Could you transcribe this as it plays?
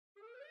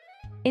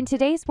In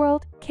today's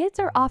world, kids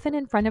are often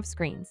in front of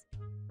screens.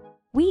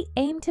 We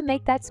aim to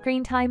make that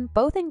screen time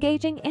both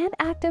engaging and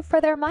active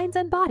for their minds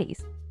and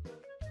bodies.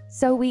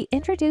 So we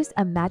introduce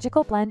a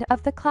magical blend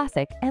of the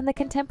classic and the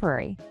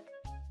contemporary.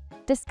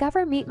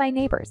 Discover Meet My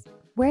Neighbors,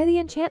 where the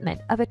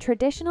enchantment of a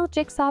traditional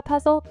jigsaw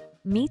puzzle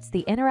meets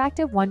the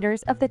interactive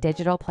wonders of the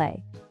digital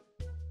play.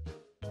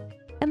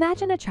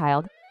 Imagine a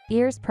child,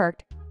 ears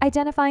perked,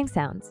 identifying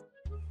sounds,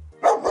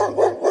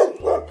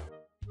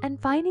 and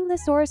finding the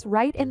source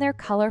right in their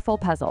colorful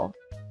puzzle.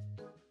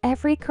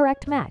 Every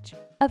correct match,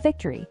 a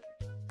victory.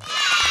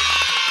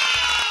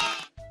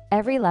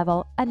 Every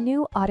level, a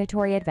new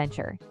auditory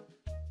adventure.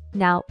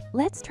 Now,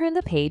 let's turn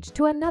the page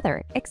to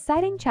another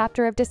exciting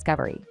chapter of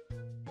discovery.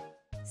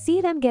 See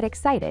them get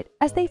excited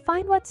as they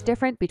find what's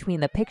different between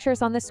the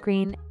pictures on the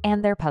screen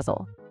and their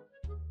puzzle.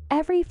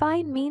 Every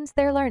find means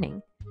they're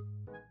learning.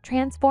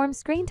 Transform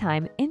screen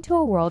time into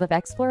a world of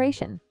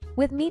exploration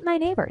with Meet My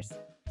Neighbors.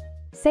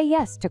 Say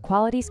yes to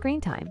quality screen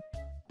time,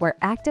 where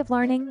active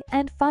learning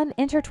and fun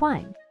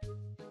intertwine.